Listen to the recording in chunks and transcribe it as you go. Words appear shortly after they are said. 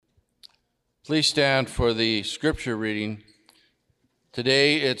Please stand for the scripture reading.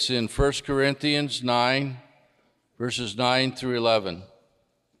 Today it's in 1 Corinthians 9, verses 9 through 11.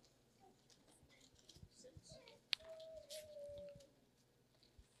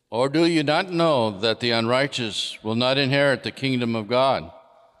 Or do you not know that the unrighteous will not inherit the kingdom of God?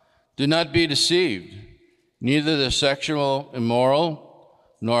 Do not be deceived. Neither the sexual immoral,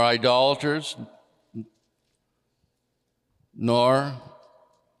 nor idolaters, nor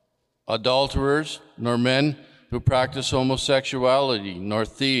adulterers, nor men who practice homosexuality, nor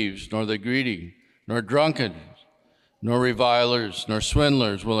thieves, nor the greedy, nor drunkards, nor revilers, nor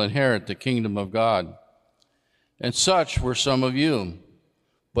swindlers will inherit the kingdom of God. And such were some of you.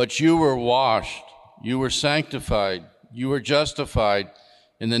 But you were washed, you were sanctified, you were justified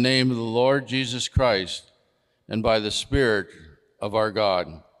in the name of the Lord Jesus Christ and by the Spirit of our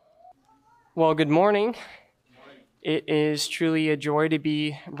God. Well, good morning. It is truly a joy to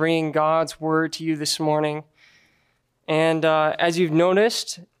be bringing God's word to you this morning. And as you've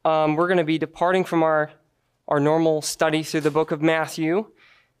noticed, we're going to be departing from our normal study through the book of Matthew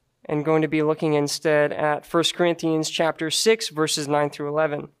and going to be looking instead at 1 Corinthians chapter 6, verses 9 through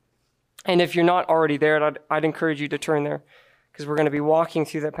 11. And if you're not already there, I'd encourage you to turn there because we're going to be walking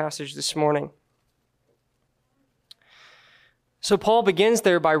through that passage this morning. So Paul begins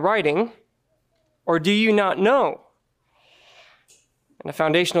there by writing, "Or do you not know?" And a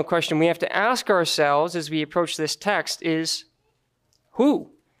foundational question we have to ask ourselves as we approach this text is, who?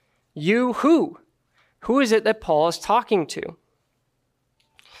 You who? Who is it that Paul is talking to?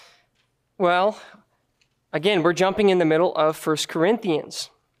 Well, again, we're jumping in the middle of 1 Corinthians.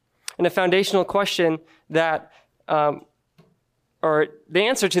 And a foundational question that, or the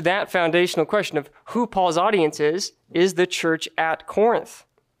answer to that foundational question of who Paul's audience is the church at Corinth.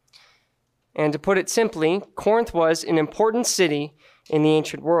 And to put it simply, Corinth was an important city in the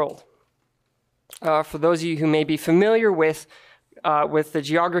ancient world. For those of you who may be familiar with the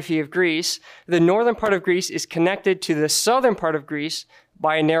geography of Greece, the northern part of Greece is connected to the southern part of Greece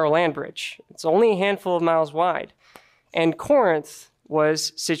by a narrow land bridge. It's only a handful of miles wide. And Corinth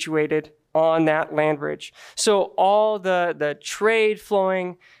was situated on that land bridge. So all the trade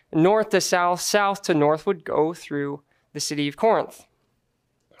flowing north to south, south to north would go through the city of Corinth.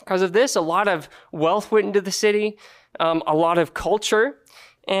 Because of this, a lot of wealth went into the city, a lot of culture.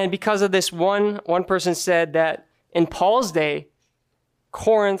 And because of this, one person said that in Paul's day,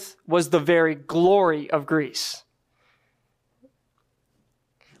 Corinth was the very glory of Greece.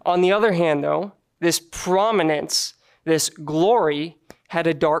 On the other hand, though, this prominence, this glory, had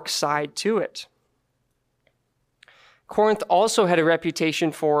a dark side to it. Corinth also had a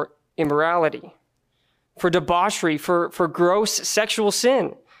reputation for immorality, for debauchery, for gross sexual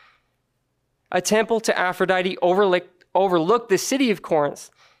sin. A temple to Aphrodite overlooked the city of Corinth,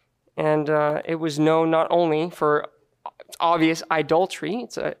 and it was known not only for obvious idolatry,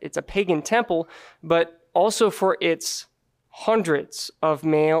 it's a pagan temple, but also for its hundreds of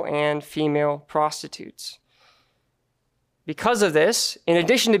male and female prostitutes. Because of this, in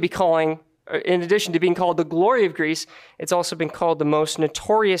addition to being called the glory of Greece, it's also been called the most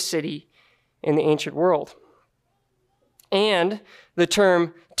notorious city in the ancient world. And the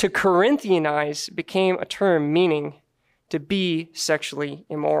term to Corinthianize became a term meaning to be sexually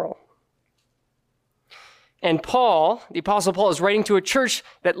immoral. And Paul, the Apostle Paul, is writing to a church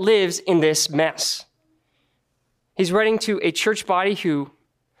that lives in this mess. He's writing to a church body who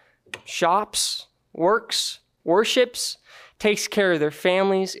shops, works, worships, takes care of their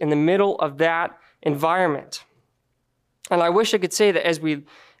families in the middle of that environment. And I wish I could say that as we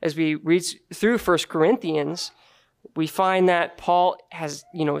read through 1 Corinthians, we find that Paul is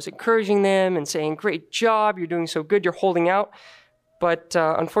encouraging them and saying, "Great job, you're doing so good, you're holding out." But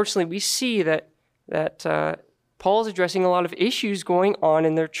unfortunately, we see that Paul is addressing a lot of issues going on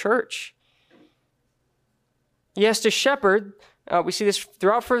in their church. He has to shepherd. We see this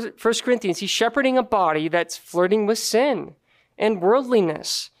throughout 1 Corinthians. He's shepherding a body that's flirting with sin and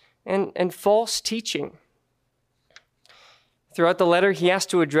worldliness and false teaching. Throughout the letter, he has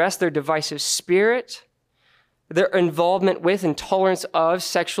to address their divisive spirit, their involvement with and tolerance of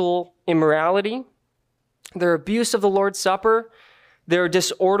sexual immorality, their abuse of the Lord's Supper, their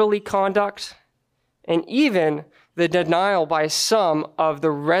disorderly conduct, and even the denial by some of the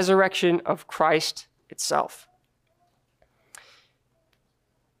resurrection of Christ itself.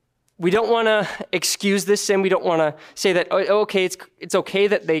 We don't want to excuse this sin. We don't want to say that, okay, it's okay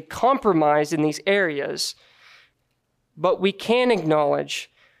that they compromised in these areas. But we can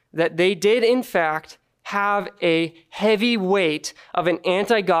acknowledge that they did, in fact, have a heavy weight of an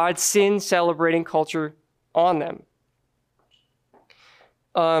anti-God, sin-celebrating culture on them.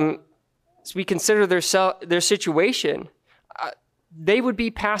 as we consider their situation, they would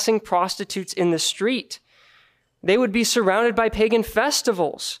be passing prostitutes in the street. They would be surrounded by pagan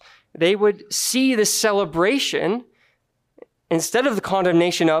festivals. They would see the celebration instead of the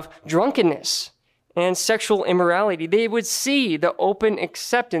condemnation of drunkenness and sexual immorality. They would see the open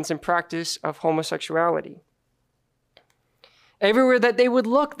acceptance and practice of homosexuality. Everywhere that they would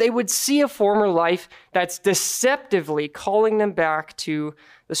look, they would see a former life that's deceptively calling them back to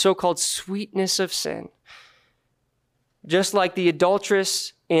the so-called sweetness of sin. Just like the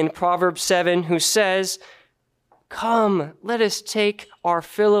adulteress in Proverbs 7 who says, "Come, let us take our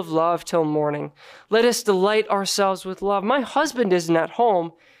fill of love till morning. Let us delight ourselves with love. My husband isn't at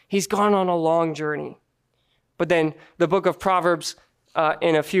home. He's gone on a long journey." But then the book of Proverbs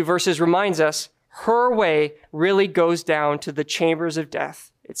in a few verses reminds us her way really goes down to the chambers of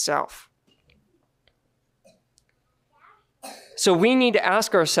death itself. So we need to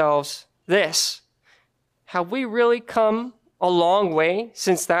ask ourselves this: have we really come a long way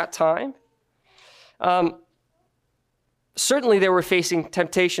since that time? Certainly they were facing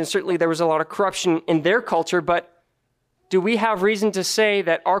temptation. Certainly there was a lot of corruption in their culture, but do we have reason to say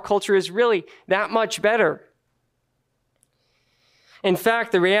that our culture is really that much better? In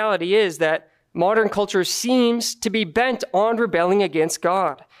fact, the reality is that modern culture seems to be bent on rebelling against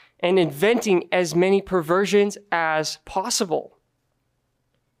God and inventing as many perversions as possible.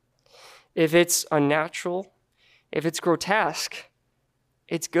 If it's unnatural, if it's grotesque,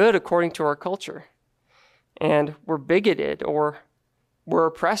 it's good according to our culture. And we're bigoted or we're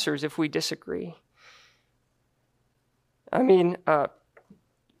oppressors if we disagree.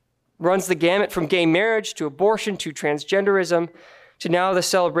 Runs the gamut from gay marriage to abortion to transgenderism to now the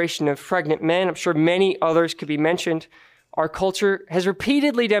celebration of pregnant men. I'm sure many others could be mentioned. Our culture has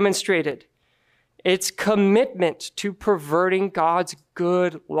repeatedly demonstrated its commitment to perverting God's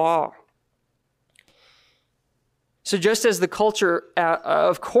good law. So just as the culture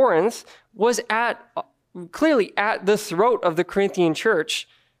of Corinth was clearly at the throat of the Corinthian church,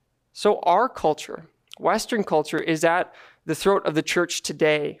 so our culture, Western culture, is at the throat of the church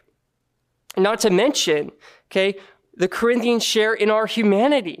today. Not to mention, the Corinthians share in our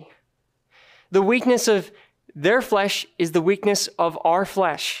humanity. The weakness of their flesh is the weakness of our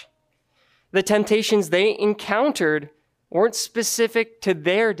flesh. The temptations they encountered weren't specific to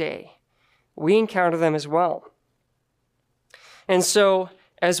their day. We encounter them as well. And so,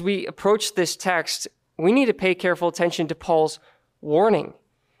 as we approach this text, we need to pay careful attention to Paul's warning.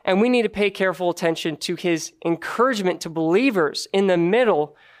 And we need to pay careful attention to his encouragement to believers in the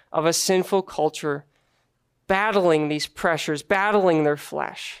middle of a sinful culture, battling these pressures, battling their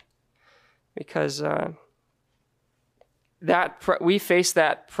flesh. Because we face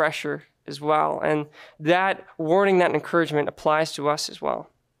that pressure as well. And that warning, that encouragement applies to us as well.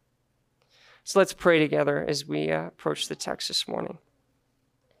 So let's pray together as we approach the text this morning.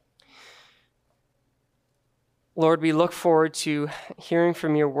 Lord, we look forward to hearing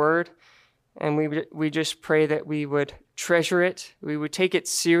from your word, and we just pray that we would treasure it, we would take it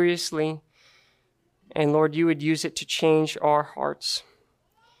seriously, and Lord, you would use it to change our hearts.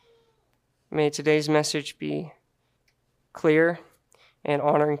 May today's message be clear and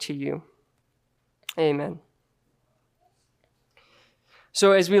honoring to you. Amen.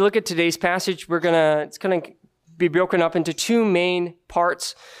 So as we look at today's passage, it's going to be broken up into two main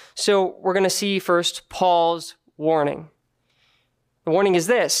parts. So we're going to see first Paul's warning. The warning is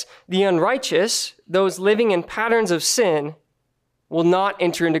this: the unrighteous, those living in patterns of sin, will not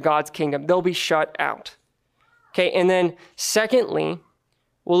enter into God's kingdom. They'll be shut out. And then secondly,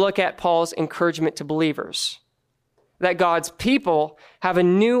 we'll look at Paul's encouragement to believers, that God's people have a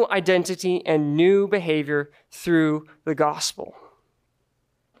new identity and new behavior through the gospel.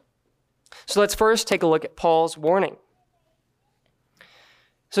 So let's first take a look at Paul's warning.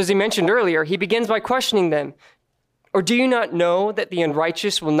 So as he mentioned earlier, he begins by questioning them. Or do you not know that the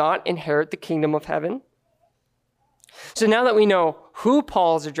unrighteous will not inherit the kingdom of heaven? So now that we know who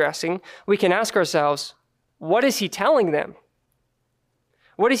Paul's addressing, we can ask ourselves, what is he telling them?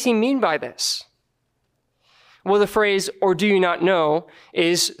 What does he mean by this? Well, the phrase, or do you not know,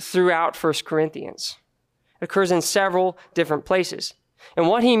 is throughout 1 Corinthians. It occurs in several different places. And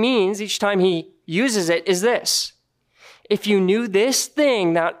what he means each time he uses it is this: if you knew this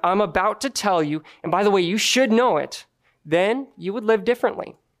thing that I'm about to tell you, and by the way, you should know it, then you would live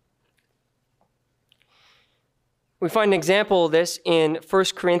differently. We find an example of this in 1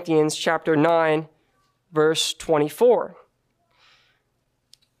 Corinthians chapter 9, verse 24.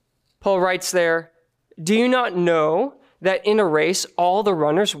 Paul writes there, do you not know that in a race all the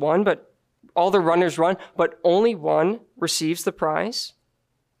runners run, but only one receives the prize?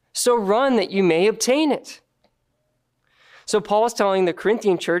 So run that you may obtain it. So Paul is telling the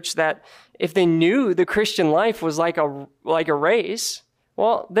Corinthian church that if they knew the Christian life was like a race,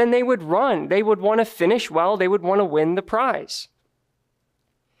 well, then they would run. They would want to finish well. They would want to win the prize.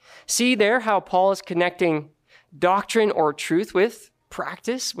 See there how Paul is connecting doctrine or truth with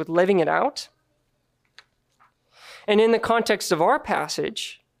practice, with living it out? And in the context of our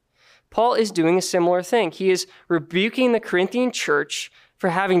passage, Paul is doing a similar thing. He is rebuking the Corinthian church for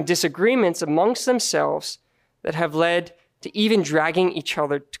having disagreements amongst themselves that have led to even dragging each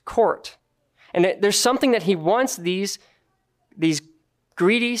other to court. And there's something that he wants these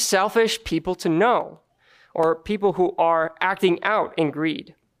greedy, selfish people to know, or people who are acting out in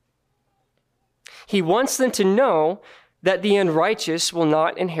greed. He wants them to know that the unrighteous will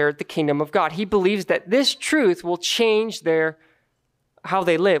not inherit the kingdom of God. He believes that this truth will change how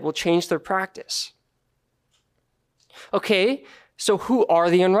they live, will change their practice. Okay, so who are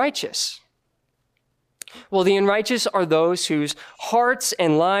the unrighteous? Well, the unrighteous are those whose hearts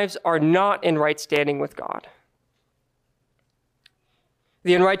and lives are not in right standing with God.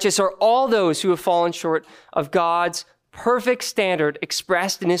 The unrighteous are all those who have fallen short of God's perfect standard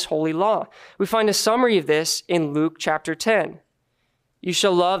expressed in his holy law. We find a summary of this in Luke chapter 10. You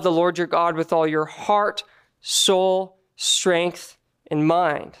shall love the Lord your God with all your heart, soul, strength, and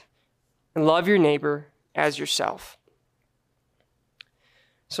mind, and love your neighbor as yourself.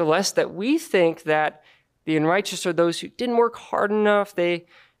 So lest that we think that the unrighteous are those who didn't work hard enough, they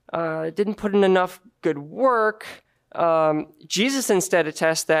didn't put in enough good work, Jesus instead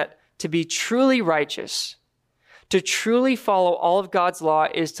attests that to be truly righteous, to truly follow all of God's law,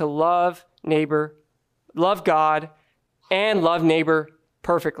 is to love neighbor, love God, and love neighbor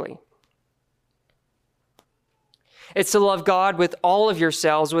perfectly. It's to love God with all of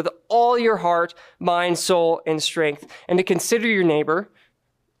yourselves, with all your heart, mind, soul, and strength, and to consider your neighbor,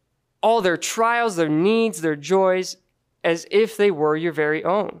 all their trials, their needs, their joys, as if they were your very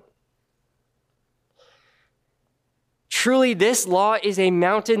own. Truly, this law is a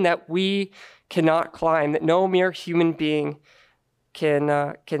mountain that we cannot climb, that no mere human being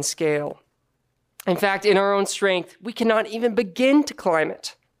can scale. In fact, in our own strength, we cannot even begin to climb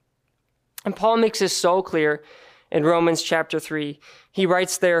it. And Paul makes this so clear in Romans chapter 3. He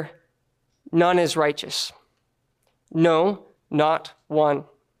writes there, none is righteous. No, not one.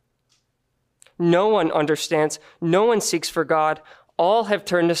 No one understands. No one seeks for God. All have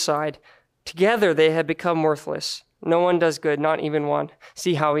turned aside. Together they have become worthless. No one does good, not even one.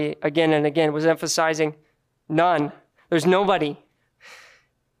 See how he again and again was emphasizing none. There's nobody.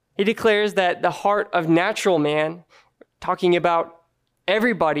 He declares that the heart of natural man, talking about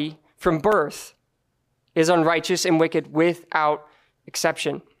everybody from birth, is unrighteous and wicked without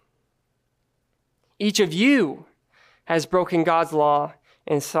exception. Each of you has broken God's law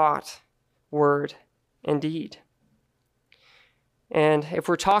in thought, word, and deed. And if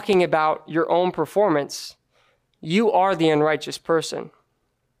we're talking about your own performance, you are the unrighteous person.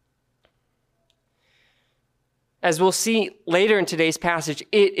 As we'll see later in today's passage,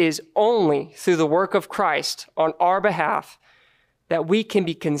 it is only through the work of Christ on our behalf that we can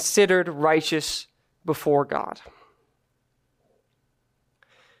be considered righteous before God.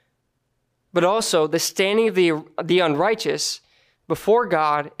 But also, the standing of the unrighteous before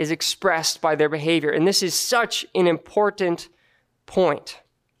God is expressed by their behavior. And this is such an important point.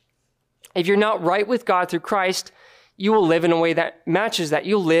 If you're not right with God through Christ, you will live in a way that matches that.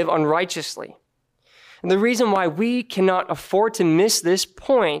 You'll live unrighteously. And the reason why we cannot afford to miss this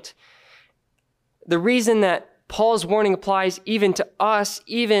point, the reason that Paul's warning applies even to us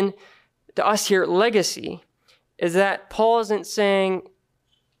here at Legacy, is that Paul isn't saying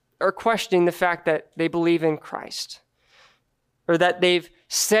or questioning the fact that they believe in Christ, or that they've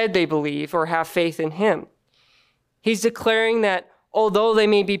said they believe or have faith in him. He's declaring that although they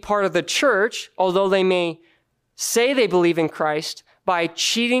may be part of the church, although they may say they believe in Christ, by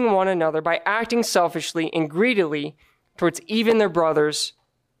cheating one another, by acting selfishly and greedily towards even their brothers,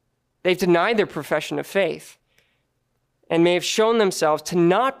 they've denied their profession of faith and may have shown themselves to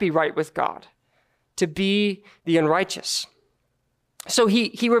not be right with God, to be the unrighteous. So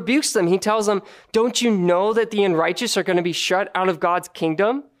he rebukes them. He tells them, don't you know that the unrighteous are going to be shut out of God's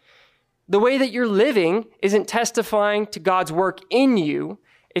kingdom? The way that you're living isn't testifying to God's work in you.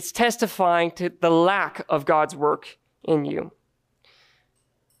 It's testifying to the lack of God's work in you.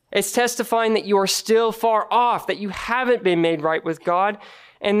 It's testifying that you are still far off, that you haven't been made right with God,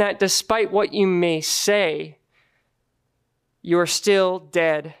 and that despite what you may say, you are still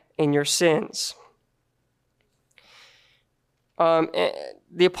dead in your sins.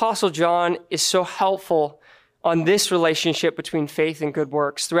 The Apostle John is so helpful on this relationship between faith and good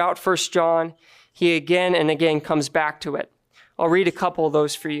works. Throughout 1 John, he again and again comes back to it. I'll read a couple of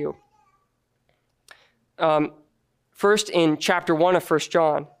those for you. First, in chapter 1 of 1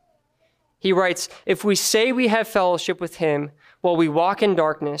 John, he writes, "If we say we have fellowship with him while we walk in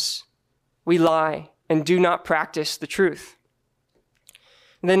darkness, we lie and do not practice the truth."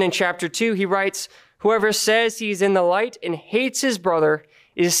 And then in chapter 2, he writes, "Whoever says he is in the light and hates his brother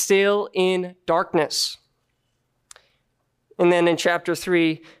is still in darkness." And then in chapter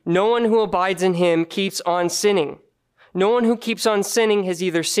 3, "No one who abides in him keeps on sinning. No one who keeps on sinning has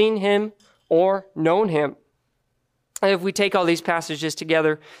either seen him or known him." And if we take all these passages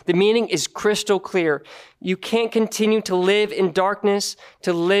together, the meaning is crystal clear. You can't continue to live in darkness,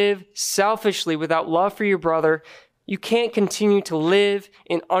 to live selfishly without love for your brother. You can't continue to live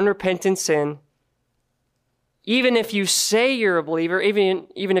in unrepentant sin. Even if you say you're a believer, even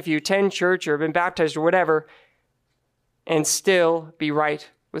if you attend church or have been baptized or whatever, and still be right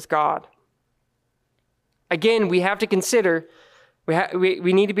with God. Again, we have to consider,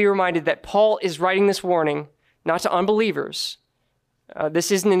 we need to be reminded that Paul is writing this warning not to unbelievers.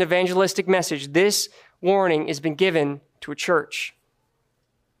 This isn't an evangelistic message. This warning has been given to a church.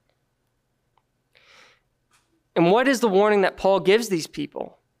 And what is the warning that Paul gives these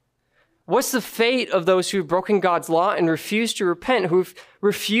people? What's the fate of those who've broken God's law and refused to repent, who've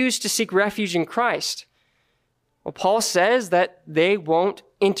refused to seek refuge in Christ? Well, Paul says that they won't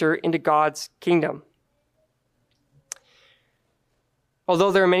enter into God's kingdom.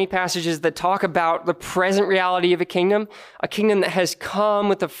 Although there are many passages that talk about the present reality of a kingdom that has come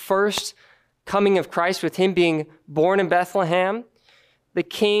with the first coming of Christ, with him being born in Bethlehem, the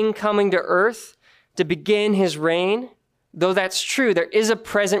king coming to earth to begin his reign, though that's true, there is a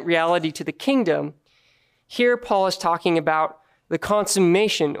present reality to the kingdom. Here, Paul is talking about the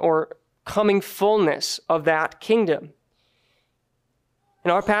consummation or coming fullness of that kingdom.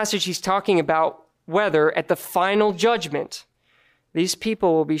 In our passage, he's talking about whether at the final judgment, these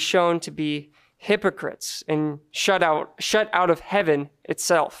people will be shown to be hypocrites and shut out of heaven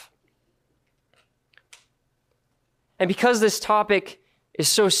itself. And because this topic is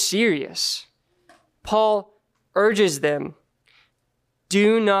so serious, Paul urges them,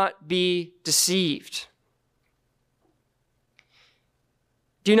 do not be deceived.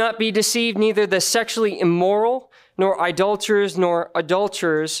 Do not be deceived, neither the sexually immoral, nor idolaters, nor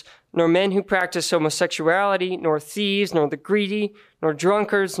adulterers, nor men who practice homosexuality, nor thieves, nor the greedy, nor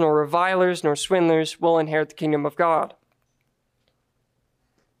drunkards, nor revilers, nor swindlers will inherit the kingdom of God.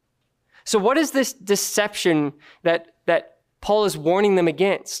 So what is this deception that Paul is warning them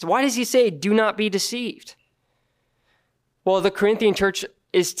against? Why does he say, do not be deceived? Well, the Corinthian church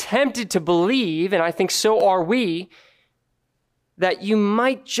is tempted to believe, and I think so are we, that you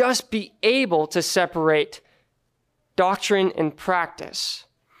might just be able to separate doctrine and practice,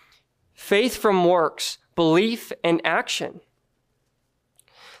 faith from works, belief and action.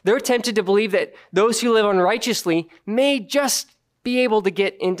 They're tempted to believe that those who live unrighteously may just be able to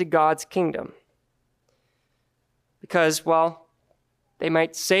get into God's kingdom. Because, well, they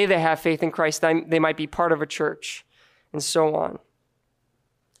might say they have faith in Christ, they might be part of a church, and so on.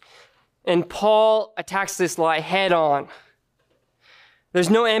 And Paul attacks this lie head on. There's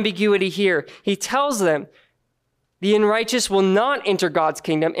no ambiguity here. He tells them, the unrighteous will not enter God's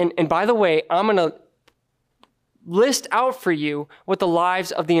kingdom. And by the way, I'm going to list out for you what the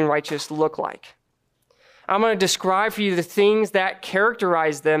lives of the unrighteous look like. I'm going to describe for you the things that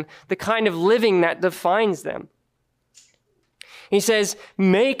characterize them, the kind of living that defines them. He says,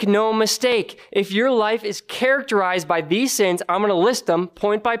 make no mistake. If your life is characterized by these sins, I'm going to list them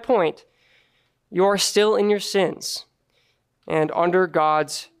point by point. You are still in your sins and under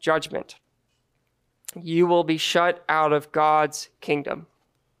God's judgment. You will be shut out of God's kingdom.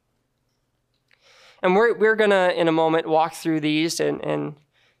 And we're going to, in a moment, walk through these and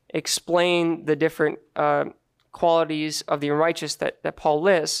explain the different qualities of the unrighteous that Paul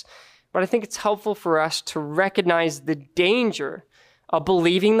lists. But I think it's helpful for us to recognize the danger of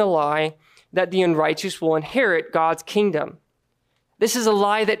believing the lie that the unrighteous will inherit God's kingdom. This is a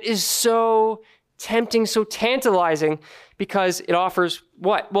lie that is so tempting, so tantalizing, because it offers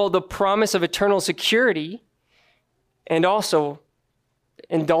what? Well, the promise of eternal security and also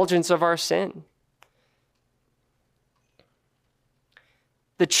indulgence of our sin.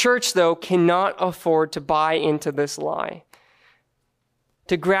 The church, though, cannot afford to buy into this lie,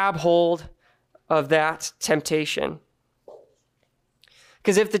 to grab hold of that temptation.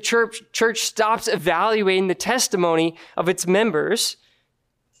 Because if the church stops evaluating the testimony of its members,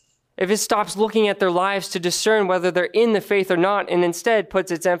 if it stops looking at their lives to discern whether they're in the faith or not, and instead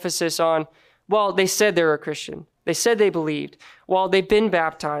puts its emphasis on, well, they said they were a Christian. They said they believed. Well, they've been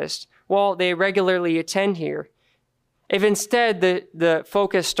baptized. Well, they regularly attend here. If instead the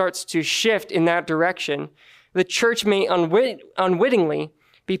focus starts to shift in that direction, the church may unwittingly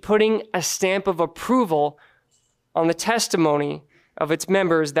be putting a stamp of approval on the testimony of its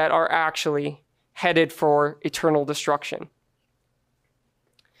members that are actually headed for eternal destruction.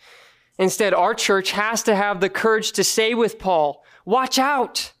 Instead, our church has to have the courage to say with Paul, watch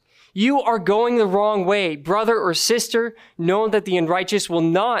out! You are going the wrong way. Brother or sister, know that the unrighteous will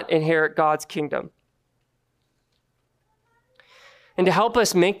not inherit God's kingdom. And to help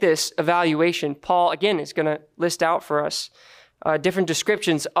us make this evaluation, Paul, again, is going to list out for us different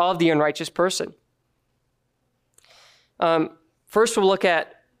descriptions of the unrighteous person. First, we'll look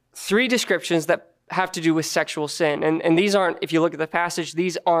at 3 descriptions that have to do with sexual sin. And these aren't, if you look at the passage,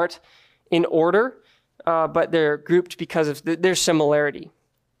 these aren't in order, but they're grouped because of their similarity.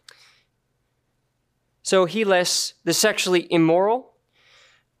 So he lists the sexually immoral,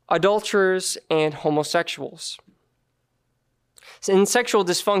 adulterers, and homosexuals. And sexual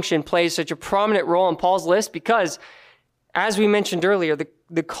dysfunction plays such a prominent role in Paul's list because, as we mentioned earlier,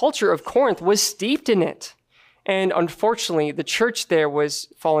 the culture of Corinth was steeped in it. And unfortunately, the church there was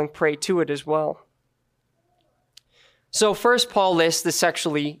falling prey to it as well. So first, Paul lists the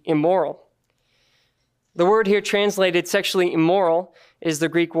sexually immoral. The word here translated sexually immoral is the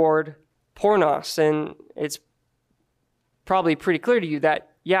Greek word pornos, and it's probably pretty clear to you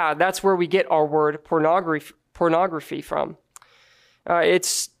that, yeah, that's where we get our word pornography from.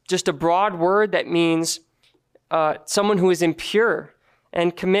 It's just a broad word that means someone who is impure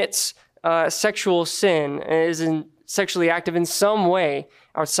and commits sexual sin, is sexually active in some way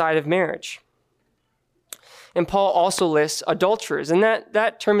outside of marriage. And Paul also lists adulterers, and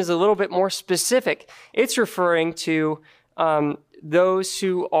that term is a little bit more specific. It's referring to those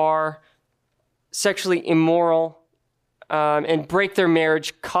who are sexually immoral and break their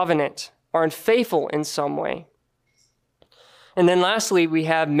marriage covenant, are unfaithful in some way. And then lastly, we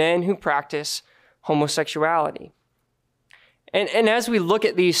have men who practice homosexuality. And as we look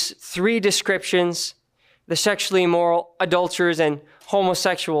at these 3 descriptions, the sexually immoral, adulterers, and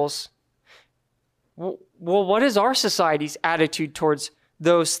homosexuals, well, what is our society's attitude towards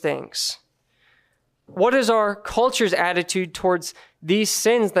those things? What is our culture's attitude towards these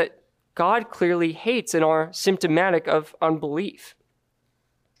sins that God clearly hates and are symptomatic of unbelief?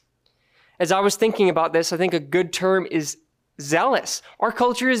 As I was thinking about this, I think a good term is zealous. Our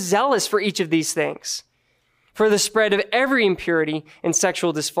culture is zealous for each of these things, for the spread of every impurity and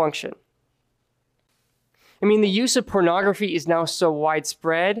sexual dysfunction. I mean, the use of pornography is now so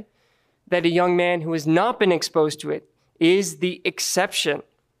widespread that a young man who has not been exposed to it is the exception.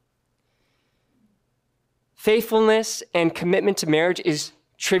 Faithfulness and commitment to marriage is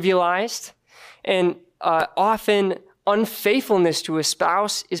trivialized, and often unfaithfulness to a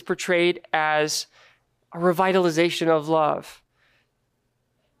spouse is portrayed as a revitalization of love.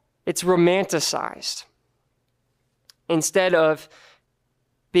 It's romanticized instead of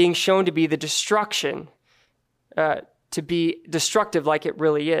being shown to be the destruction, to be destructive like it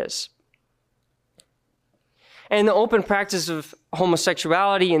really is. And the open practice of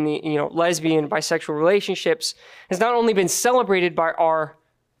homosexuality and the lesbian, bisexual relationships has not only been celebrated by our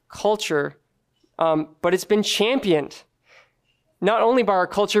culture, but it's been championed not only by our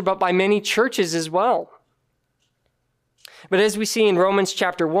culture, but by many churches as well. But as we see in Romans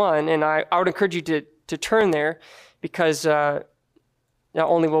chapter 1, and I would encourage you to turn there, because not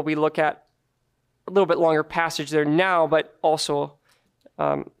only will we look at a little bit longer passage there now, but also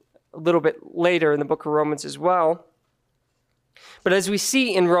a little bit later in the book of Romans as well. But as we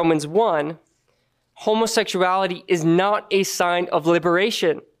see in Romans 1, homosexuality is not a sign of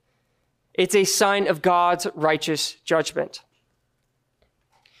liberation. It's a sign of God's righteous judgment.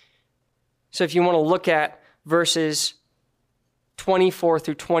 So if you want to look at verses 24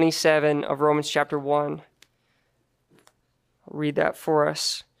 through 27 of Romans chapter 1, I'll read that for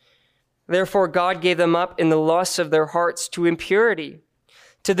us. Therefore, God gave them up in the lusts of their hearts to impurity,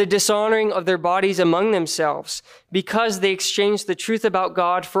 to the dishonoring of their bodies among themselves, because they exchanged the truth about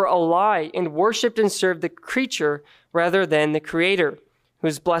God for a lie and worshipped and served the creature rather than the Creator, who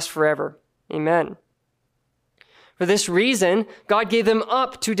is blessed forever. Amen. For this reason, God gave them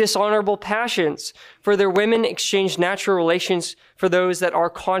up to dishonorable passions, for their women exchanged natural relations for those that are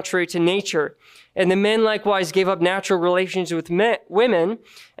contrary to nature. And the men likewise gave up natural relations with women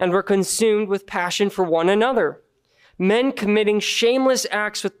and were consumed with passion for one another, men committing shameless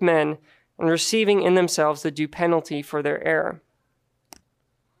acts with men and receiving in themselves the due penalty for their error.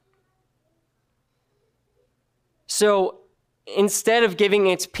 So instead of giving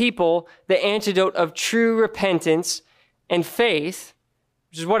its people the antidote of true repentance and faith,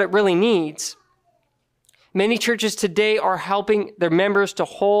 which is what it really needs, many churches today are helping their members to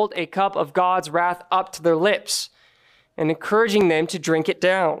hold a cup of God's wrath up to their lips and encouraging them to drink it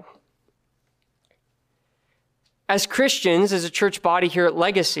down. As Christians, as a church body here at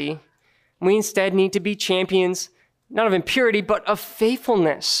Legacy, we instead need to be champions, not of impurity, but of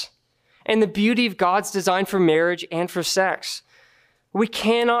faithfulness and the beauty of God's design for marriage and for sex. We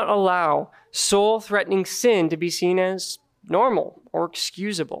cannot allow soul-threatening sin to be seen as normal or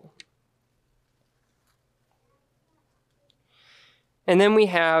excusable. And then we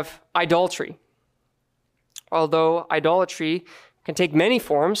have idolatry. Although idolatry can take many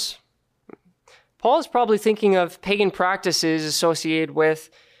forms, Paul is probably thinking of pagan practices associated with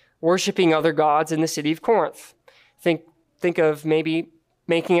worshiping other gods in the city of Corinth. Think of maybe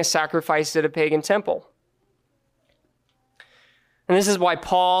making a sacrifice at a pagan temple. And this is why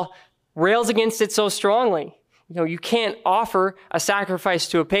Paul rails against it so strongly. You can't offer a sacrifice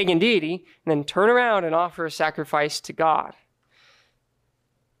to a pagan deity and then turn around and offer a sacrifice to God.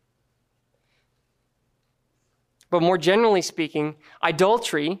 But more generally speaking,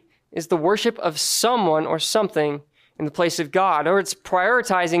 idolatry is the worship of someone or something in the place of God, or it's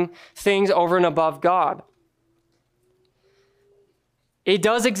prioritizing things over and above God. It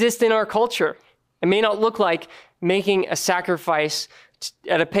does exist in our culture. It may not look like making a sacrifice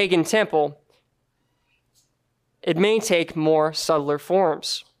at a pagan temple. It may take more subtler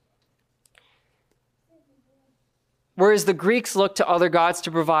forms. Whereas the Greeks looked to other gods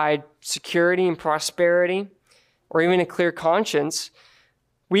to provide security and prosperity, or even a clear conscience,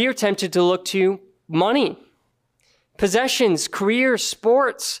 we are tempted to look to money, possessions, careers,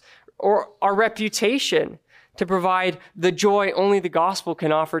 sports, or our reputation to provide the joy only the gospel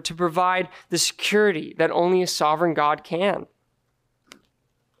can offer, to provide the security that only a sovereign God can.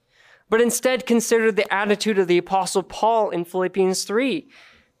 But instead, consider the attitude of the Apostle Paul in Philippians 3.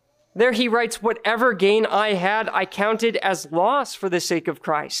 There he writes, "Whatever gain I had, I counted as loss for the sake of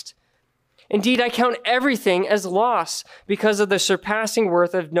Christ. Indeed, I count everything as loss because of the surpassing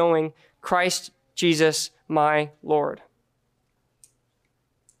worth of knowing Christ Jesus, my Lord."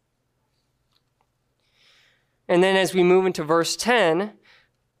 And then as we move into verse 10,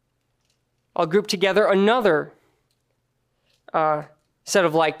 I'll group together another set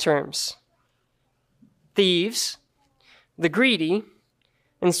of like terms: thieves, the greedy,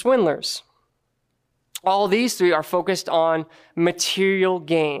 and swindlers. All these three are focused on material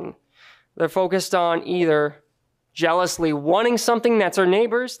gain. They're focused on either jealously wanting something that's our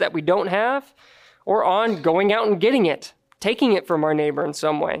neighbor's that we don't have, or on going out and getting it, taking it from our neighbor in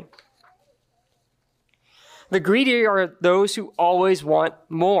some way. The greedy are those who always want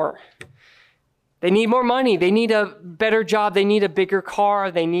more. They need more money. They need a better job. They need a bigger car.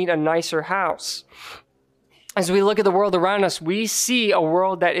 They need a nicer house. As we look at the world around us, we see a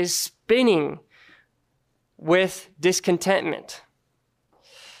world that is spinning with discontentment.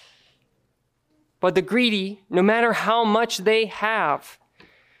 But the greedy, no matter how much they have,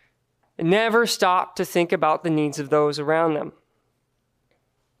 never stop to think about the needs of those around them.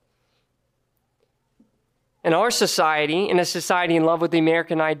 In our society, in a society in love with the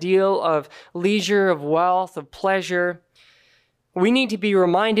American ideal of leisure, of wealth, of pleasure, we need to be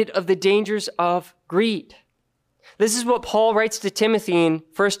reminded of the dangers of greed. This is what Paul writes to Timothy in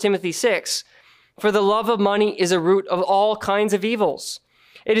 1 Timothy 6. "For the love of money is a root of all kinds of evils.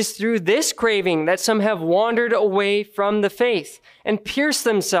 It is through this craving that some have wandered away from the faith and pierced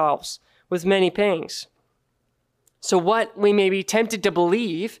themselves with many pangs." So what we may be tempted to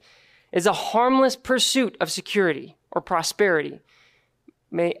believe is a harmless pursuit of security or prosperity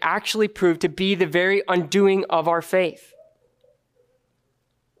may actually prove to be the very undoing of our faith.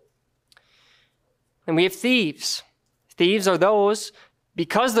 And we have thieves. Thieves are those,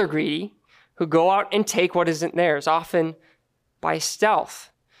 because they're greedy, who go out and take what isn't theirs, often by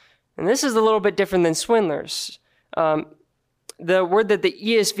stealth. And this is a little bit different than swindlers. The word that the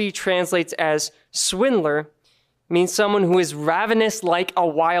ESV translates as swindler means someone who is ravenous like a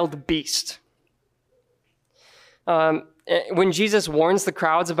wild beast. When Jesus warns the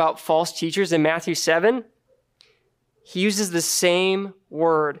crowds about false teachers in Matthew 7, he uses the same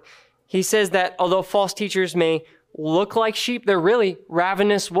word. He says that although false teachers may look like sheep, they're really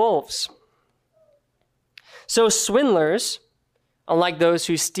ravenous wolves. So swindlers, unlike those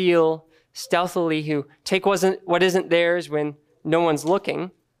who steal stealthily, who take what isn't theirs when no one's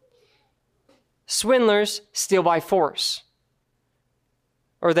looking, swindlers steal by force,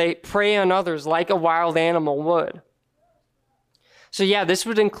 or they prey on others like a wild animal would. So yeah, this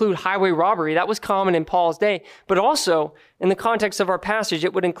would include highway robbery. That was common in Paul's day. But also, in the context of our passage,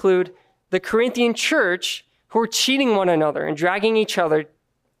 it would include the Corinthian church who were cheating one another and dragging each other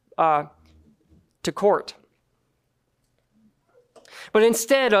to court. But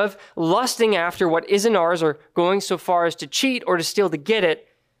instead of lusting after what isn't ours or going so far as to cheat or to steal to get it,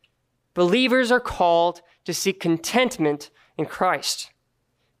 believers are called to seek contentment in Christ.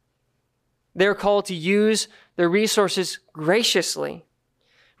 They're called to use their resources graciously,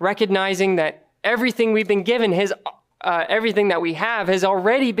 recognizing that everything we've been given, everything that we have has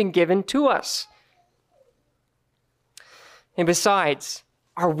already been given to us. And besides,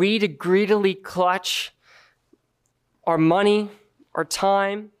 are we to greedily clutch our money, our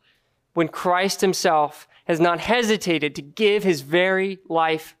time, when Christ himself has not hesitated to give his very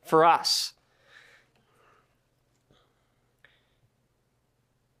life for us?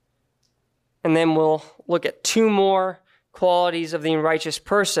 And then we'll look at two more qualities of the unrighteous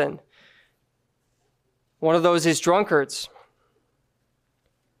person. One of those is drunkards.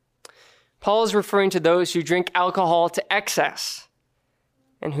 Paul is referring to those who drink alcohol to excess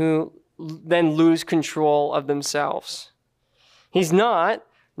and who then lose control of themselves. He's not,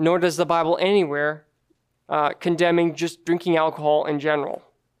 nor does the Bible anywhere, condemning just drinking alcohol in general.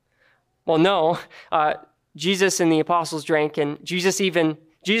 Well, no, Jesus and the apostles drank, and Jesus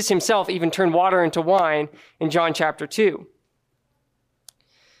himself even turned water into wine in John chapter 2.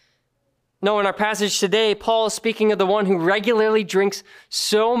 No, in our passage today, Paul is speaking of the one who regularly drinks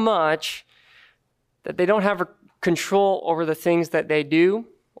so much that they don't have control over the things that they do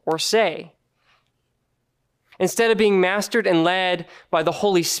or say. Instead of being mastered and led by the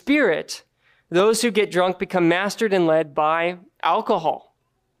Holy Spirit, those who get drunk become mastered and led by alcohol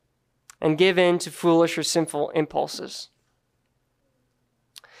and give in to foolish or sinful impulses.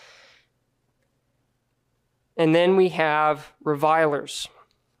 And then we have revilers.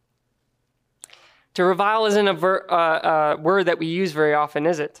 To revile isn't a word that we use very often,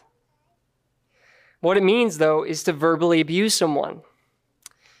 is it? What it means, though, is to verbally abuse someone.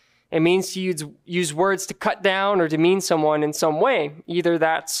 It means to use words to cut down or demean someone in some way. Either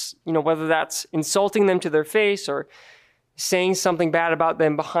that's, whether that's insulting them to their face or saying something bad about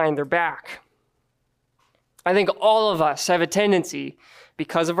them behind their back. I think all of us have a tendency,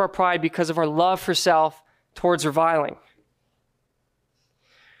 because of our pride, because of our love for self, towards reviling.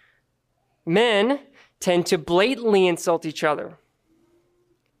 Men tend to blatantly insult each other.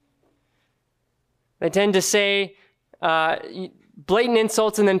 They tend to say blatant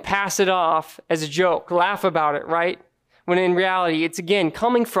insults and then pass it off as a joke, laugh about it, right? When in reality, it's again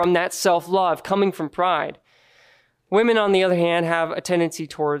coming from that self-love, coming from pride. Women, on the other hand, have a tendency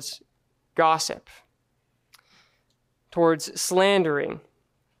towards gossip, towards slandering,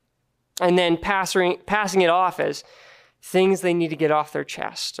 and then passing it off as things they need to get off their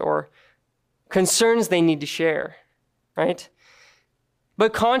chest or concerns they need to share, right?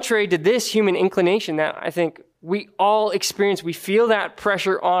 But contrary to this human inclination that I think we all experience, we feel that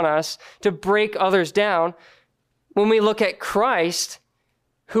pressure on us to break others down. When we look at Christ,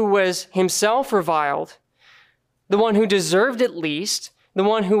 who was himself reviled, the one who deserved it least, the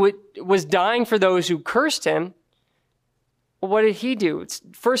one who was dying for those who cursed him, well, what did he do?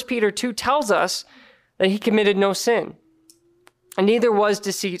 1 Peter 2 tells us that he committed no sin, and neither was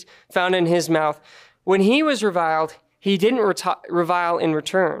deceit found in his mouth. When he was reviled, he didn't revile in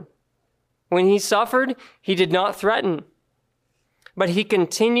return. When he suffered, he did not threaten, but he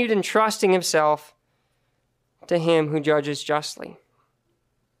continued entrusting himself to him who judges justly.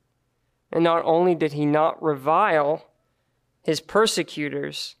 And not only did he not revile his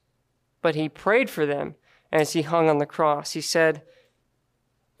persecutors, but he prayed for them as he hung on the cross. He said,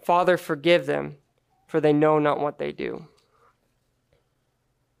 "Father, forgive them, for they know not what they do."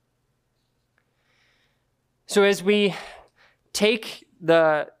 So as we take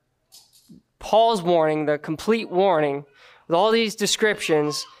Paul's warning, the complete warning, with all these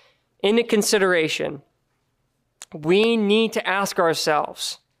descriptions into consideration, we need to ask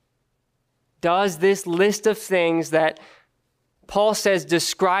ourselves, does this list of things that Paul says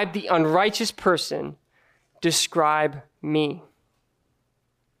describe the unrighteous person describe me?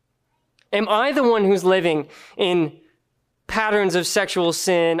 Am I the one who's living in patterns of sexual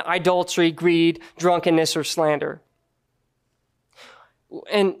sin, idolatry, greed, drunkenness, or slander?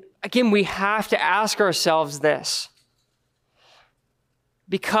 And again, we have to ask ourselves this,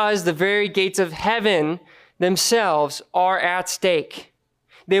 because the very gates of heaven themselves are at stake.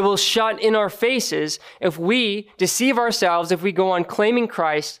 They will shut in our faces if we deceive ourselves, if we go on claiming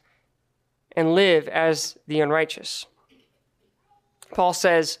Christ and live as the unrighteous. Paul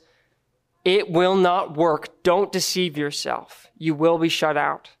says, It will not work. Don't deceive yourself. You will be shut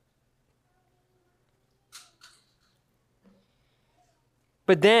out.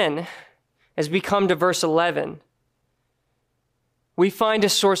 But then, as we come to verse 11, we find a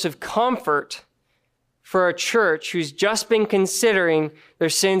source of comfort for a church who's just been considering their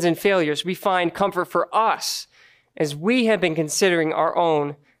sins and failures. We find comfort for us as we have been considering our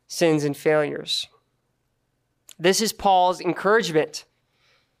own sins and failures. This is Paul's encouragement.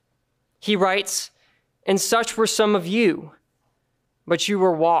 He writes, "And such were some of you, but you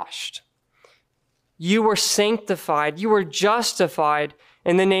were washed. You were sanctified. You were justified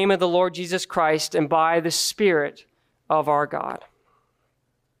in the name of the Lord Jesus Christ and by the Spirit of our God."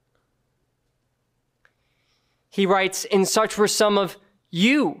 He writes, "And such were some of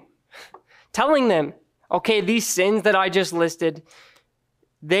you," telling them, okay, these sins that I just listed,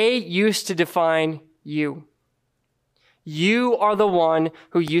 they used to define you. You are the one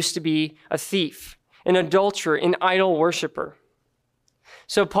who used to be a thief, an adulterer, an idol worshiper.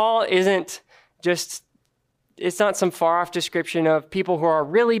 So Paul isn't just, it's not some far-off description of people who are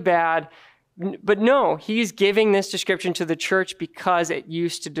really bad, but no, he's giving this description to the church because it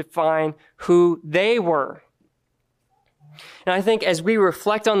used to define who they were. And I think as we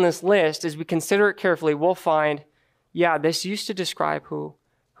reflect on this list, as we consider it carefully, we'll find, yeah, this used to describe who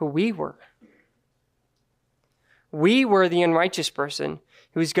we were. We were the unrighteous person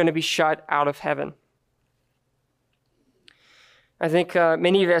who was going to be shut out of heaven. I think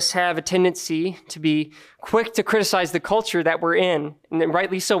many of us have a tendency to be quick to criticize the culture that we're in, and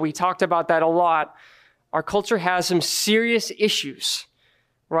rightly so. We talked about that a lot. Our culture has some serious issues,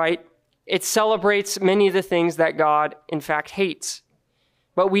 right? It celebrates many of the things that God, in fact, hates.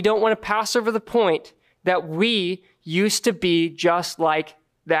 But we don't want to pass over the point that we used to be just like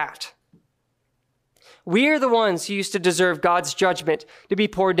that. We are the ones who used to deserve God's judgment to be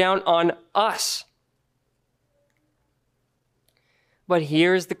poured down on us. But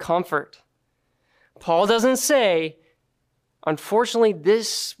here's the comfort. Paul doesn't say, unfortunately,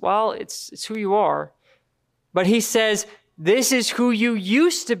 it's who you are. But he says, this is who you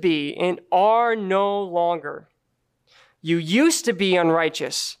used to be and are no longer. You used to be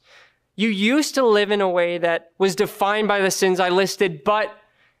unrighteous. You used to live in a way that was defined by the sins I listed, but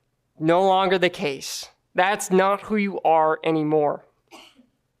no longer the case. That's not who you are anymore.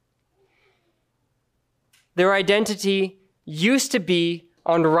 Their identity used to be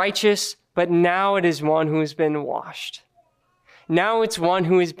unrighteous, but now it is one who has been washed. Now it's one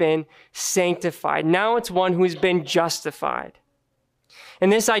who has been sanctified. Now it's one who has been justified. And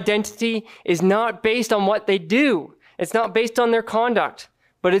this identity is not based on what they do. It's not based on their conduct,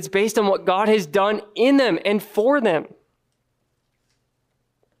 but it's based on what God has done in them and for them.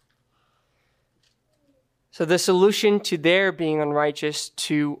 So the solution to their being unrighteous,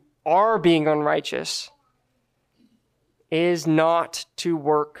 to our being unrighteous, is not to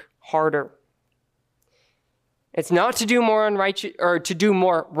work harder. It's not to do more unrighteous or to do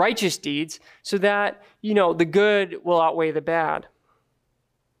more righteous deeds so that, the good will outweigh the bad.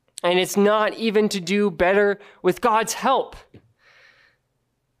 And it's not even to do better with God's help.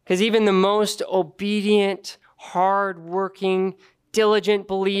 Because even the most obedient, hardworking, diligent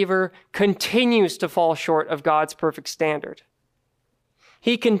believer continues to fall short of God's perfect standard.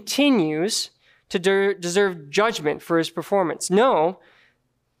 He continues to deserve judgment for his performance. No,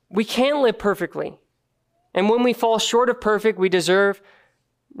 we can't live perfectly. And when we fall short of perfect, we deserve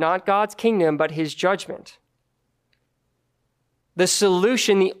not God's kingdom, but his judgment. The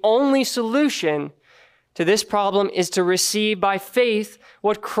solution, the only solution to this problem is to receive by faith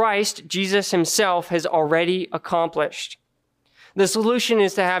what Christ, Jesus himself, has already accomplished. The solution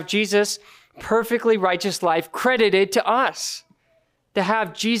is to have Jesus' perfectly righteous life credited to us, to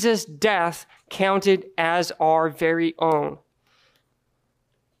have Jesus' death counted as our very own.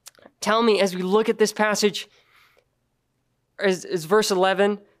 Tell me, as we look at this passage, as verse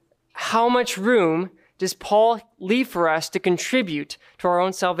 11, how much room does Paul leave for us to contribute to our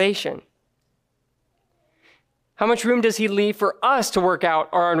own salvation? How much room does he leave for us to work out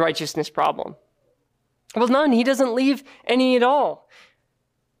our unrighteousness problem? Well, none. He doesn't leave any at all.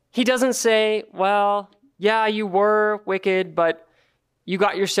 He doesn't say, well, yeah, you were wicked, but you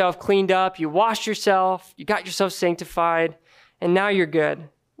got yourself cleaned up, you washed yourself, you got yourself sanctified, and now you're good.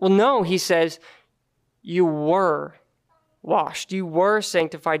 Well, no, he says, you were washed, you were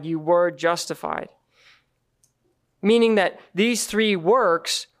sanctified, you were justified. Meaning that these three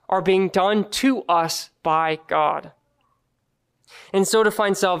works are being done to us by God. And so to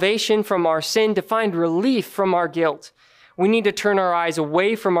find salvation from our sin, to find relief from our guilt, we need to turn our eyes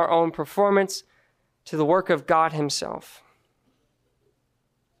away from our own performance to the work of God himself.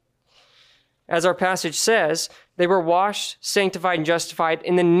 As our passage says, they were washed, sanctified, and justified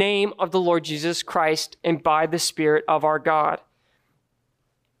in the name of the Lord Jesus Christ and by the Spirit of our God.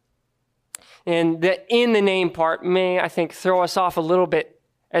 And the in the name part may, I think, throw us off a little bit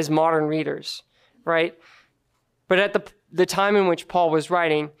as modern readers, right? But at the time in which Paul was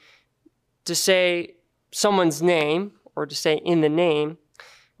writing, to say someone's name, or to say in the name,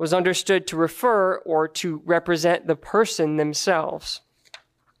 was understood to refer or to represent the person themselves.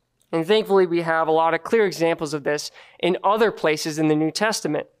 And thankfully, we have a lot of clear examples of this in other places in the New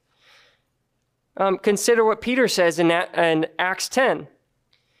Testament. Consider what Peter says in Acts 10.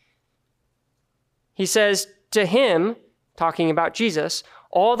 He says, to him, talking about Jesus,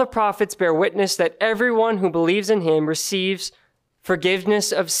 all the prophets bear witness that everyone who believes in him receives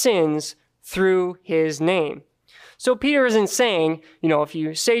forgiveness of sins through his name. So Peter isn't saying, if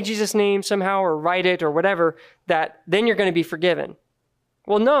you say Jesus' name somehow or write it or whatever, that then you're going to be forgiven.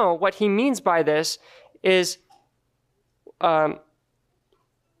 Well, no, what he means by this is when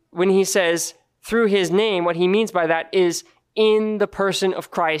he says through his name, what he means by that is in the person of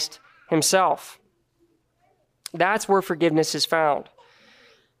Christ himself. That's where forgiveness is found.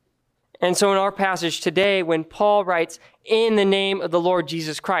 And so in our passage today, when Paul writes in the name of the Lord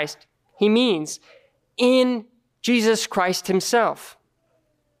Jesus Christ, he means in Jesus Christ himself.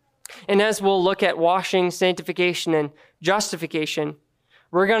 And as we'll look at washing, sanctification, and justification,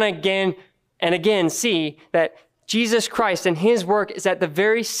 we're going to again and again see that Jesus Christ and his work is at the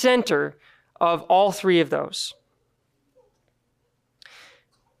very center of all three of those.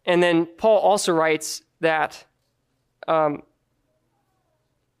 And then Paul also writes that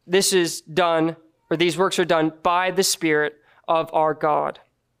this is done, or these works are done by the Spirit of our God.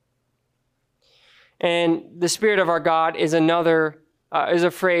 And the Spirit of our God is is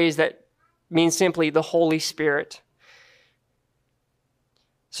a phrase that means simply the Holy Spirit.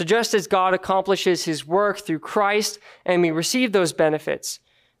 So just as God accomplishes his work through Christ and we receive those benefits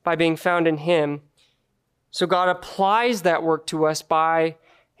by being found in him, so God applies that work to us by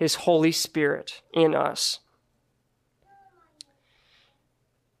his Holy Spirit in us.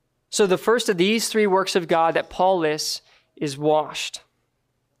 So the first of these three works of God that Paul lists is washed.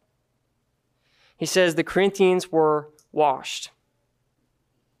 He says the Corinthians were washed.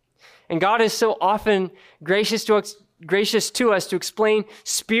 And God is so often gracious to us to explain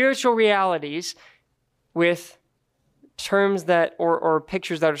spiritual realities with terms that or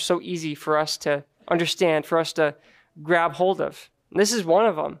pictures that are so easy for us to understand, for us to grab hold of. And this is one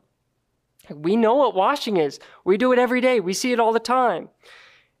of them. We know what washing is. We do it every day. We see it all the time.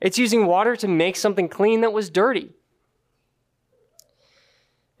 It's using water to make something clean that was dirty.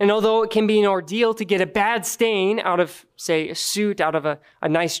 And although it can be an ordeal to get a bad stain out of, say, a suit, out of a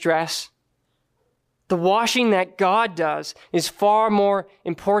nice dress, the washing that God does is far more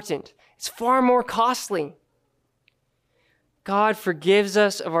important. It's far more costly. God forgives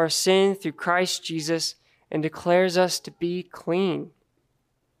us of our sin through Christ Jesus and declares us to be clean.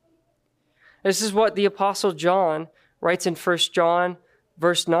 This is what the Apostle John writes in 1 John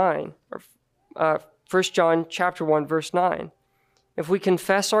verse 9, or 1 John chapter 1, verse 9. If we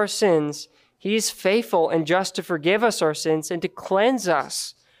confess our sins, he is faithful and just to forgive us our sins and to cleanse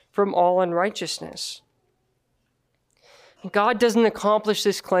us from all unrighteousness. God doesn't accomplish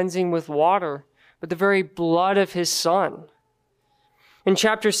this cleansing with water, but the very blood of his Son. In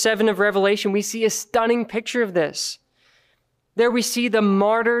chapter 7 of Revelation, we see a stunning picture of this. There we see the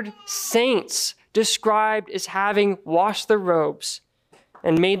martyred saints described as having washed their robes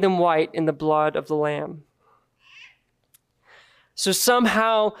and made them white in the blood of the Lamb. So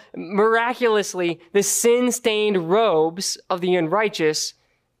somehow, miraculously, the sin-stained robes of the unrighteous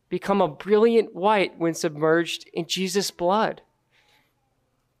become a brilliant white when submerged in Jesus' blood.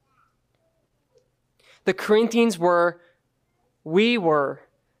 The Corinthians we were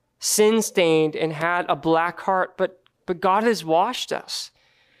sin-stained and had a black heart, but God has washed us,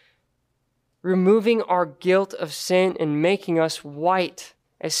 removing our guilt of sin and making us white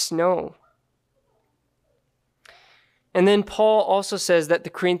as snow. And then Paul also says that the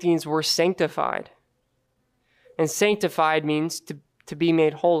Corinthians were sanctified. And sanctified means to be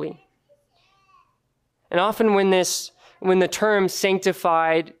made holy. And often when the term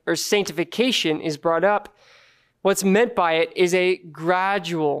sanctified or sanctification is brought up, what's meant by it is a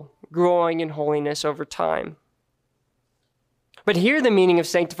gradual growing in holiness over time. But here the meaning of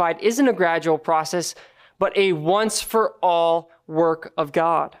sanctified isn't a gradual process, but a once-for-all work of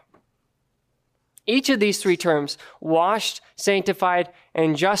God. Each of these three terms, washed, sanctified,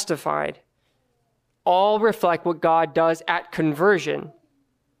 and justified, all reflect what God does at conversion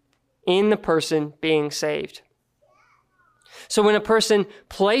in the person being saved. So when a person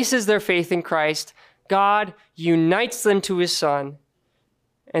places their faith in Christ, God unites them to his Son,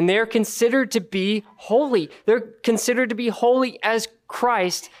 and they're considered to be holy. They're considered to be holy as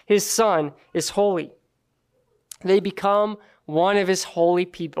Christ, his Son, is holy. They become one of his holy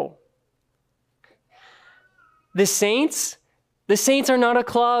people. The saints are not a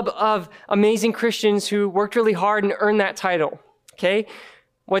club of amazing Christians who worked really hard and earned that title, okay?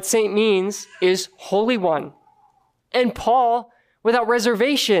 What saint means is Holy One. And Paul, without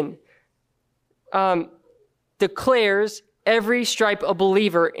reservation, declares every stripe of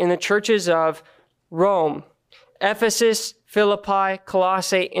believer in the churches of Rome, Ephesus, Philippi,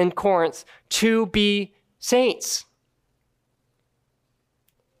 Colossae, and Corinth to be saints.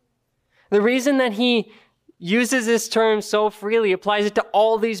 The reason that he uses this term so freely, applies it to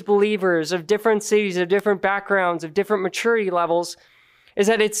all these believers of different cities, of different backgrounds, of different maturity levels, is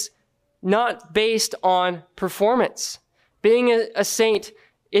that it's not based on performance. Being a saint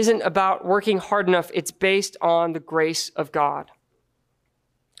isn't about working hard enough. It's based on the grace of God.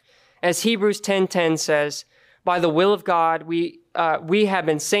 As Hebrews 10:10 says, by the will of God, we have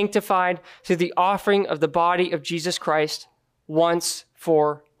been sanctified through the offering of the body of Jesus Christ once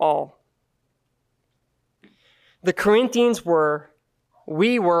for all. The Corinthians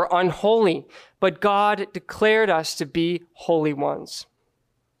we were unholy, but God declared us to be holy ones.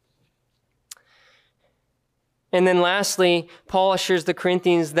 And then lastly, Paul assures the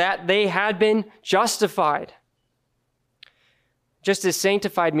Corinthians that they had been justified. Just as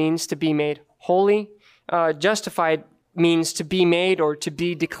sanctified means to be made holy, justified means to be made or to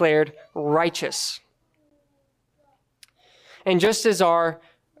be declared righteous. And just as our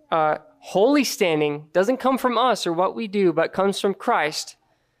holy standing doesn't come from us or what we do, but comes from Christ,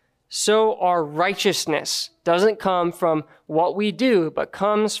 so our righteousness doesn't come from what we do, but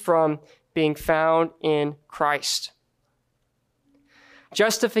comes from being found in Christ.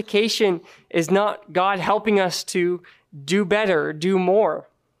 Justification is not God helping us to do better, do more.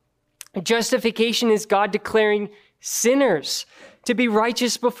 Justification is God declaring sinners to be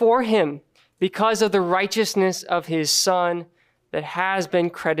righteous before him because of the righteousness of his Son that has been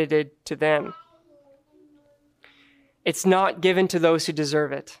credited to them. It's not given to those who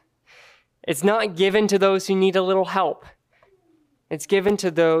deserve it. It's not given to those who need a little help. It's given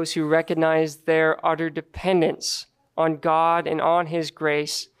to those who recognize their utter dependence on God and on his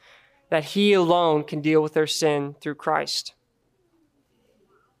grace, that he alone can deal with their sin through Christ.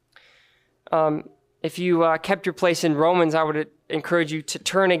 If you kept your place in Romans, I would encourage you to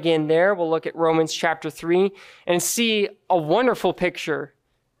turn again there. We'll look at Romans chapter 3 and see a wonderful picture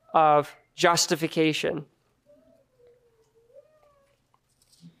of justification.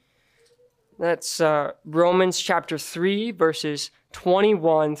 That's Romans chapter 3, verses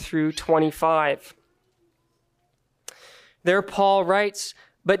 21 through 25. There Paul writes,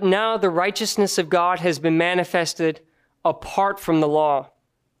 "But now the righteousness of God has been manifested apart from the law,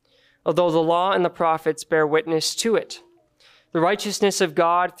 although the law and the prophets bear witness to it. The righteousness of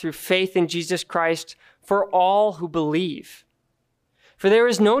God through faith in Jesus Christ for all who believe. For there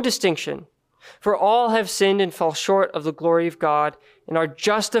is no distinction, for all have sinned and fall short of the glory of God and are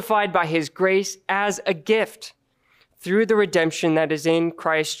justified by his grace as a gift through the redemption that is in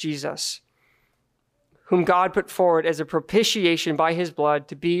Christ Jesus, whom God put forward as a propitiation by his blood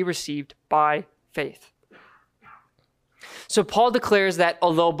to be received by faith." So Paul declares that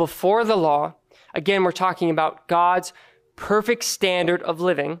although before the law, again, we're talking about God's perfect standard of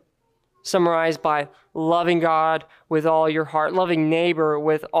living, summarized by loving God with all your heart, loving neighbor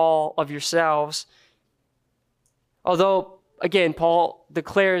with all of yourselves. Although, again, Paul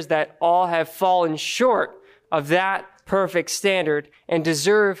declares that all have fallen short of that perfect standard and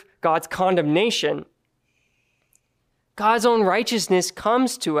deserve God's condemnation, God's own righteousness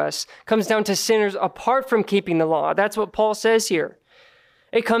comes to us, comes down to sinners apart from keeping the law. That's what Paul says here.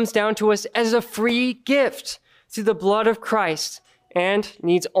 It comes down to us as a free gift through the blood of Christ and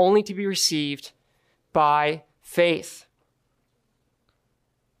needs only to be received by faith.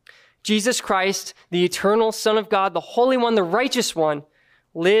 Jesus Christ, the eternal Son of God, the Holy One, the righteous one,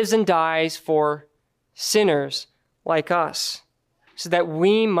 lives and dies for sinners like us, so that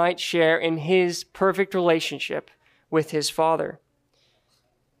we might share in his perfect relationship with his Father.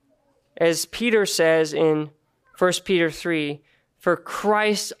 As Peter says in 1 Peter 3, "For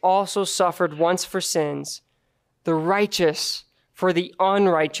Christ also suffered once for sins, the righteous for the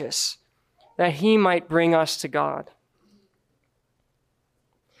unrighteous, that he might bring us to God."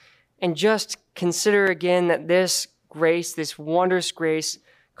 And just consider again that this grace, this wondrous grace,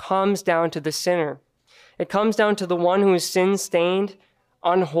 comes down to the sinner. It comes down to the one who is sin-stained,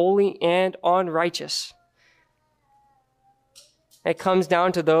 unholy, and unrighteous. It comes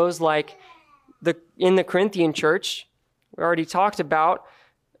down to those like in the Corinthian church, we already talked about,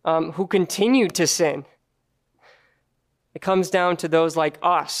 who continued to sin. It comes down to those like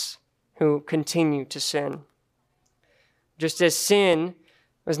us who continue to sin. Just as sin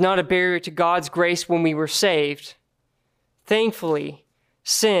was not a barrier to God's grace when we were saved, thankfully,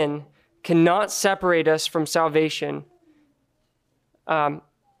 sin cannot separate us from salvation,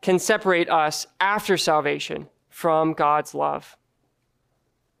 can separate us after salvation from God's love.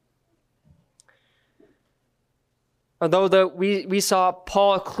 Although we saw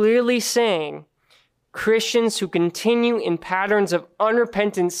Paul clearly saying Christians who continue in patterns of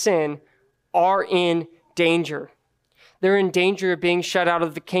unrepentant sin are in danger. They're in danger of being shut out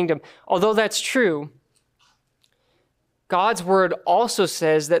of the kingdom. Although that's true, God's word also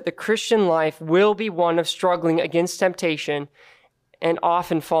says that the Christian life will be one of struggling against temptation and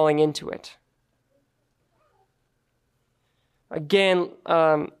often falling into it. Again,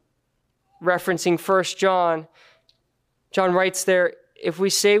 referencing 1 John, John writes there, if we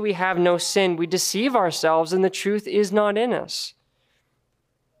say we have no sin, we deceive ourselves and the truth is not in us.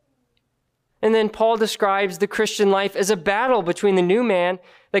 And then Paul describes the Christian life as a battle between the new man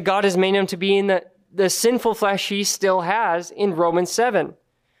that God has made him to be in the sinful flesh he still has in Romans 7.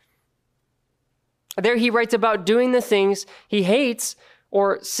 There he writes about doing the things he hates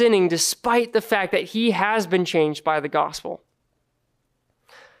or sinning despite the fact that he has been changed by the gospel.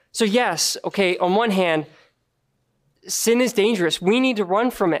 So yes, okay, on one hand, sin is dangerous. We need to run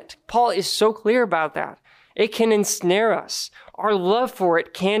from it. Paul is so clear about that. It can ensnare us. Our love for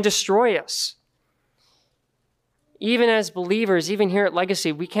it can destroy us. Even as believers, even here at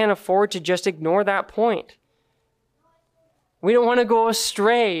Legacy, we can't afford to just ignore that point. We don't want to go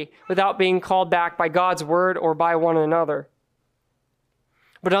astray without being called back by God's word or by one another.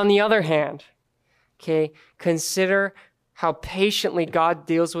 But on the other hand, okay, consider how patiently God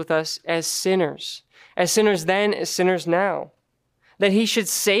deals with us as sinners then, as sinners now. That he should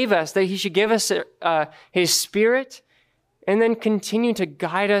save us, that he should give us his Spirit, and then continue to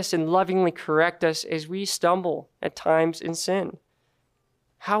guide us and lovingly correct us as we stumble at times in sin.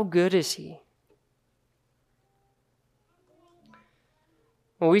 How good is he?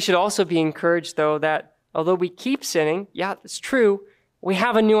 Well, we should also be encouraged, though, that although we keep sinning, yeah, that's true, we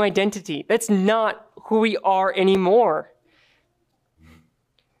have a new identity. That's not who we are anymore.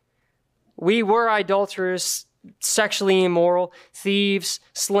 We were idolaters, sexually immoral, thieves,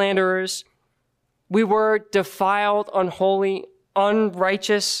 slanderers. We were defiled, unholy,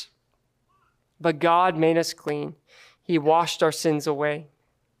 unrighteous. But God made us clean. He washed our sins away.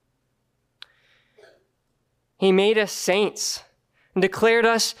 He made us saints and declared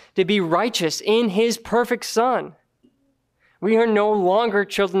us to be righteous in his perfect Son. We are no longer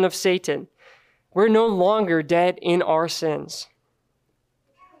children of Satan. We're no longer dead in our sins.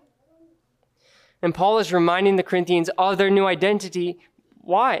 And Paul is reminding the Corinthians of their new identity.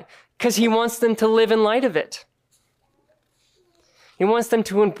 Why? Because he wants them to live in light of it. He wants them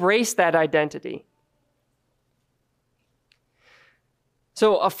to embrace that identity.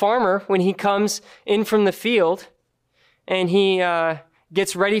 So a farmer, when he comes in from the field and he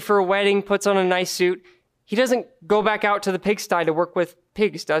gets ready for a wedding, puts on a nice suit, he doesn't go back out to the pigsty to work with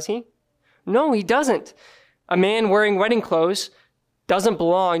pigs, does he? No, he doesn't. A man wearing wedding clothes doesn't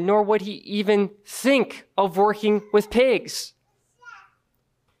belong, nor would he even think of working with pigs.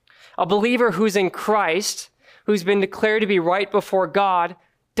 A believer who's in Christ, who's been declared to be right before God,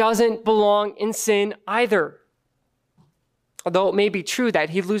 doesn't belong in sin either. Although it may be true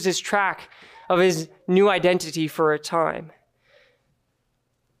that he loses track of his new identity for a time.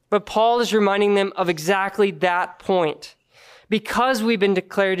 But Paul is reminding them of exactly that point. Because we've been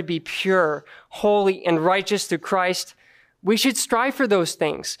declared to be pure, holy, and righteous through Christ, we should strive for those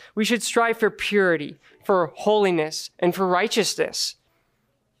things. We should strive for purity, for holiness, and for righteousness.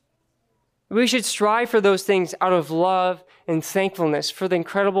 We should strive for those things out of love and thankfulness for the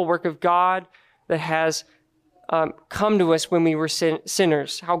incredible work of God that has come to us when we were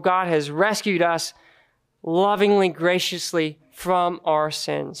sinners, how God has rescued us lovingly, graciously from our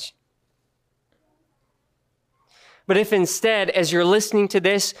sins. But if instead, as you're listening to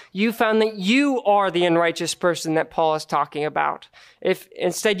this, you found that you are the unrighteous person that Paul is talking about, if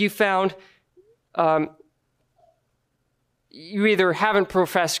instead you found you either haven't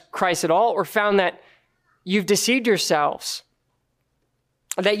professed Christ at all or found that you've deceived yourselves,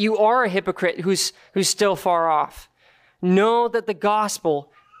 that you are a hypocrite who's still far off, know that the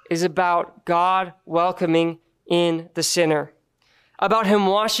gospel is about God welcoming in the sinner, about him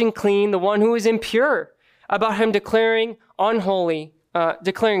washing clean the one who is impure, about him declaring holy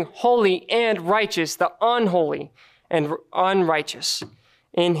and righteous the unholy, and unrighteous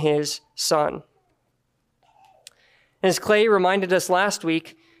in his Son. As Clay reminded us last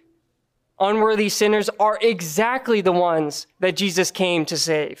week, unworthy sinners are exactly the ones that Jesus came to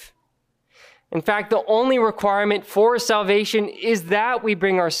save. In fact, the only requirement for salvation is that we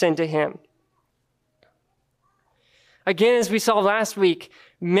bring our sin to him. Again, as we saw last week,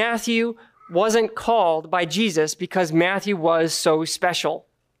 Matthew wasn't called by Jesus because Matthew was so special.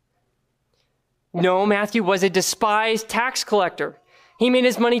 No, Matthew was a despised tax collector. He made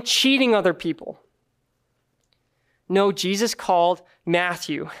his money cheating other people. No, Jesus called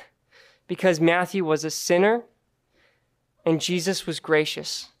Matthew because Matthew was a sinner and Jesus was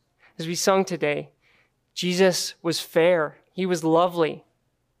gracious. As we sung today, Jesus was fair. He was lovely.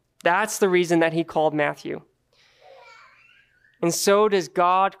 That's the reason that he called Matthew. And so does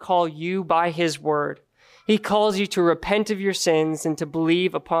God call you by his word. He calls you to repent of your sins and to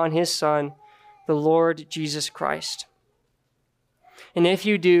believe upon his Son, the Lord Jesus Christ. And if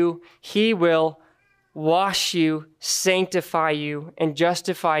you do, he will wash you, sanctify you, and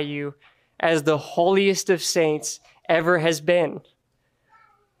justify you as the holiest of saints ever has been.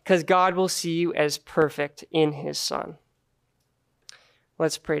 Because God will see you as perfect in his Son.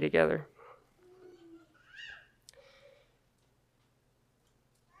 Let's pray together.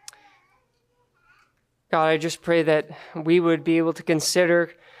 God, I just pray that we would be able to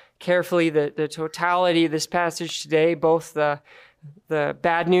consider carefully the totality of this passage today, both the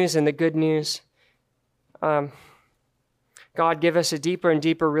bad news and the good news. God, give us a deeper and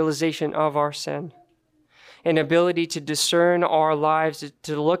deeper realization of our sin, an ability to discern our lives,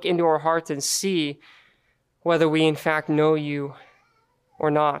 to look into our hearts and see whether we in fact know you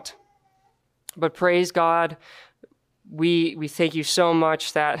or not. But praise God, we thank you so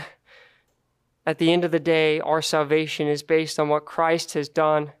much that at the end of the day, our salvation is based on what Christ has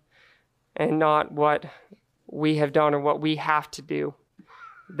done and not what we have done or what we have to do.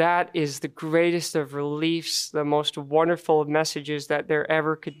 That is the greatest of reliefs, the most wonderful of messages that there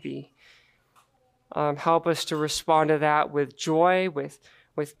ever could be. Help us to respond to that with joy, with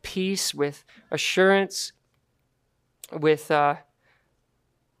peace, with assurance, with a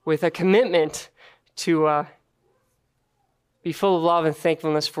commitment to be full of love and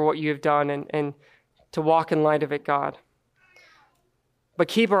thankfulness for what you have done and to walk in light of it, God. But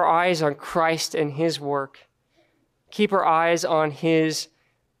keep our eyes on Christ and his work. Keep our eyes on his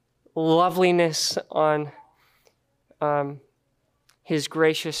loveliness, on his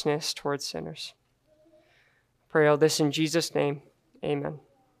graciousness towards sinners. Pray all this in Jesus' name. Amen.